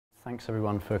Thanks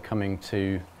everyone for coming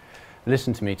to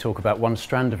listen to me talk about one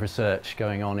strand of research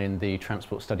going on in the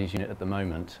Transport Studies Unit at the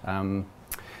moment.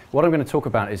 What I'm going to talk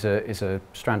about is a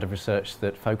strand of research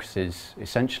that focuses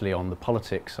essentially on the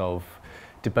politics of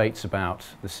debates about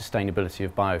the sustainability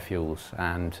of biofuels,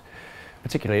 and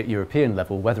particularly at European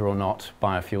level, whether or not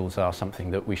biofuels are something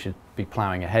that we should be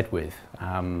ploughing ahead with. So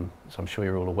I'm sure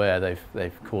you're all aware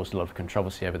they've caused a lot of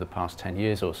controversy over the past 10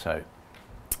 years or so.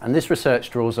 And this research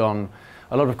draws on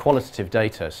a lot of qualitative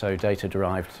data, so data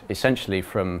derived essentially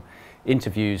from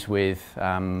interviews with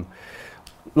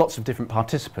lots of different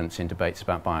participants in debates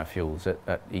about biofuels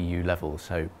at EU level,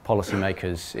 so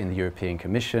policymakers in the European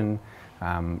Commission,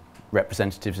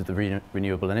 representatives of the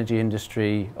renewable energy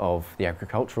industry, of the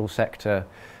agricultural sector,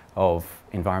 of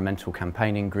environmental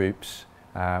campaigning groups,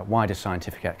 wider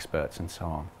scientific experts and so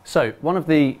on. So one of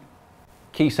the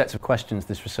key sets of questions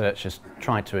this research has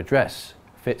tried to address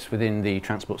fits within the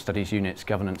Transport Studies Unit's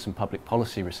governance and public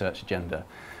policy research agenda.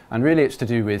 And really it's to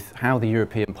do with how the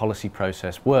European policy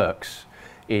process works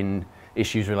in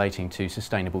issues relating to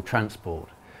sustainable transport.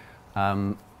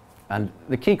 And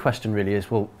the key question really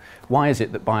is, well, why is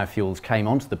it that biofuels came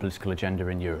onto the political agenda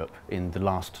in Europe in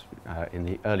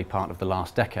the early part of the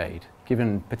last decade,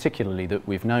 given particularly that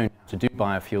we've known how to do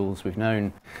biofuels, we've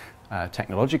known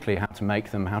technologically how to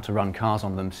make them, how to run cars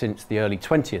on them since the early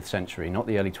 20th century, not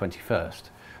the early 21st.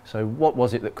 So what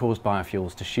was it that caused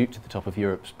biofuels to shoot to the top of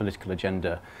Europe's political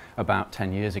agenda about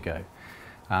 10 years ago?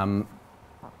 And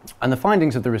the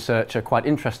findings of the research are quite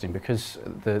interesting, because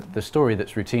the story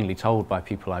that's routinely told by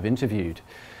people I've interviewed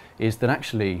is that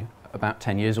actually about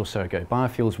 10 years or so ago,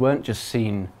 biofuels weren't just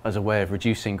seen as a way of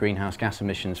reducing greenhouse gas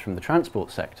emissions from the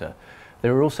transport sector. They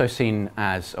were also seen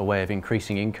as a way of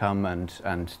increasing income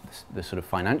and the sort of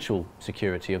financial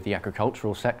security of the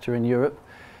agricultural sector in Europe,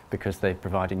 because they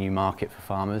provide a new market for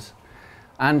farmers,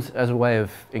 and as a way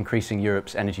of increasing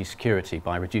Europe's energy security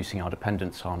by reducing our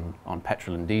dependence on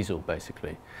petrol and diesel,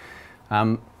 basically.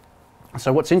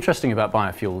 So what's interesting about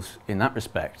biofuels in that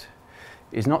respect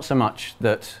is not so much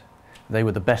that they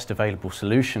were the best available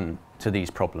solution to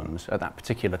these problems at that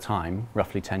particular time,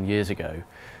 roughly 10 years ago,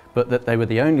 but that they were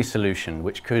the only solution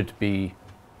which could be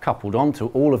coupled onto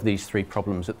all of these three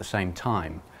problems at the same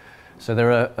time. So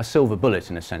they're a silver bullet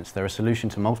in a sense. They're a solution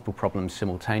to multiple problems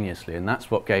simultaneously, and that's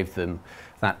what gave them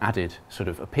that added sort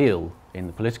of appeal in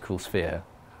the political sphere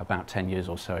about 10 years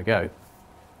or so ago.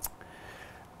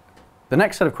 The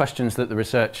next set of questions that the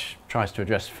research tries to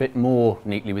address fit more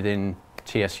neatly within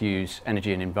TSU's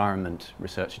energy and environment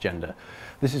research agenda.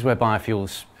 This is where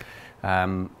biofuels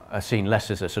are seen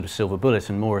less as a sort of silver bullet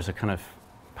and more as a kind of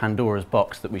Pandora's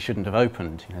box that we shouldn't have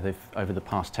opened. You know, over the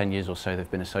past 10 years or so, they've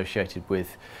been associated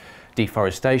with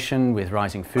deforestation, with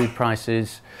rising food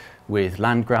prices, with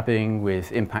land grabbing,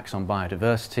 with impacts on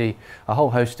biodiversity, a whole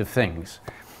host of things.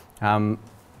 And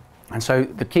so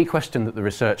the key question that the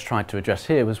research tried to address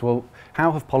here was, well,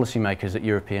 how have policymakers at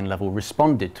European level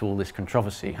responded to all this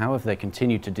controversy? How have they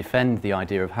continued to defend the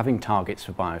idea of having targets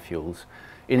for biofuels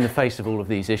in the face of all of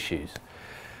these issues?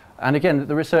 And again,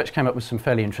 the research came up with some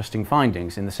fairly interesting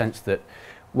findings, in the sense that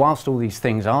whilst all these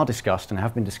things are discussed and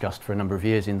have been discussed for a number of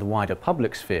years in the wider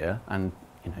public sphere, and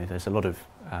you know, there's a lot of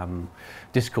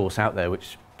discourse out there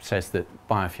which says that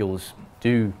biofuels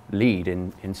do lead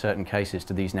in certain cases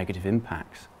to these negative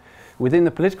impacts, within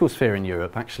the political sphere in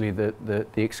Europe, actually the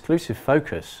exclusive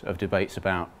focus of debates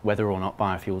about whether or not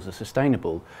biofuels are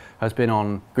sustainable has been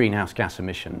on greenhouse gas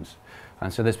emissions.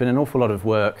 And so there's been an awful lot of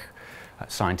work,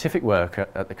 scientific work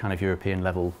at the kind of European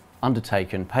level,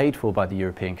 undertaken, paid for by the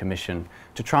European Commission,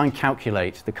 to try and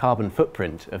calculate the carbon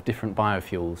footprint of different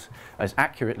biofuels as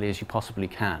accurately as you possibly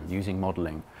can using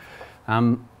modelling.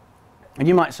 And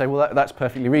you might say, well, that's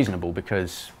perfectly reasonable,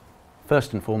 because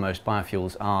first and foremost,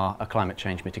 biofuels are a climate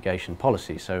change mitigation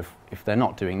policy. So if they're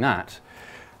not doing that,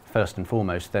 first and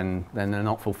foremost, then they're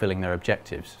not fulfilling their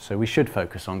objectives. So we should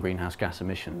focus on greenhouse gas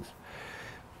emissions.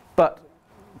 But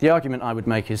the argument I would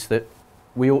make is that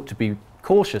we ought to be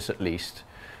cautious, at least,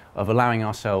 of allowing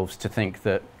ourselves to think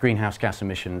that greenhouse gas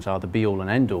emissions are the be-all and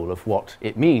end-all of what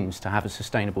it means to have a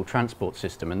sustainable transport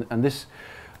system. And this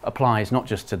applies not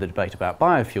just to the debate about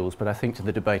biofuels, but I think to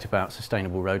the debate about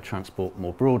sustainable road transport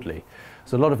more broadly.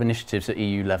 There's a lot of initiatives at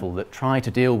EU level that try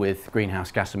to deal with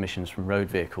greenhouse gas emissions from road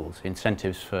vehicles,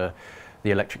 incentives for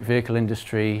the electric vehicle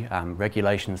industry,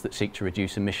 regulations that seek to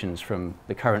reduce emissions from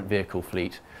the current vehicle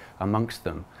fleet amongst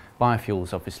them.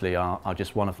 Biofuels obviously are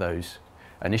just one of those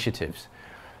initiatives.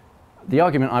 The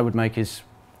argument I would make is,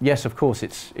 yes, of course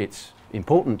it's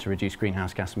important to reduce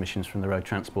greenhouse gas emissions from the road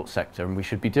transport sector, and we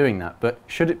should be doing that, but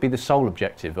should it be the sole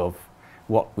objective of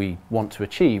what we want to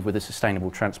achieve with a sustainable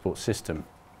transport system?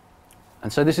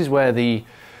 And so this is where the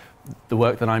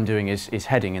work that I'm doing is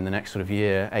heading in the next sort of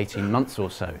year, 18 months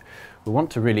or so. We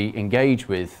want to really engage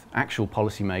with actual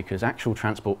policymakers, actual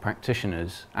transport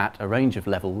practitioners at a range of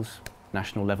levels,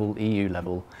 national level, EU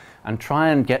level, and try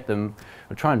and get them,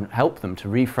 or try and help them to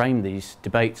reframe these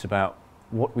debates about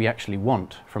what we actually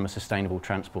want from a sustainable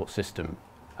transport system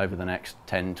over the next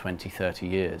 10, 20, 30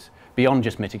 years, beyond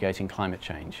just mitigating climate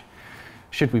change.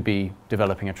 Should we be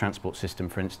developing a transport system,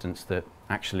 for instance, that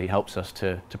actually helps us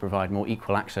to provide more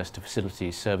equal access to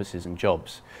facilities, services and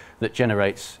jobs, that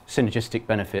generates synergistic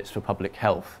benefits for public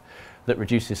health, that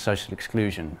reduces social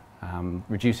exclusion,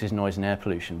 reduces noise and air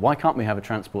pollution? Why can't we have a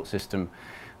transport system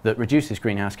that reduces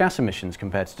greenhouse gas emissions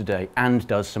compared to today and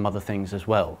does some other things as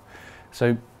well?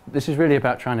 So this is really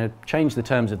about trying to change the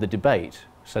terms of the debate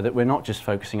so that we're not just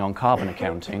focusing on carbon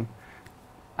accounting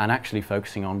and actually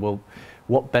focusing on, well,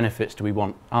 what benefits do we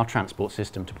want our transport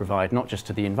system to provide, not just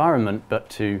to the environment, but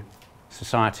to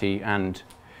society and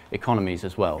economies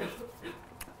as well.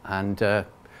 And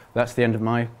that's the end of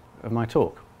my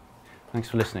talk. Thanks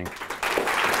for listening.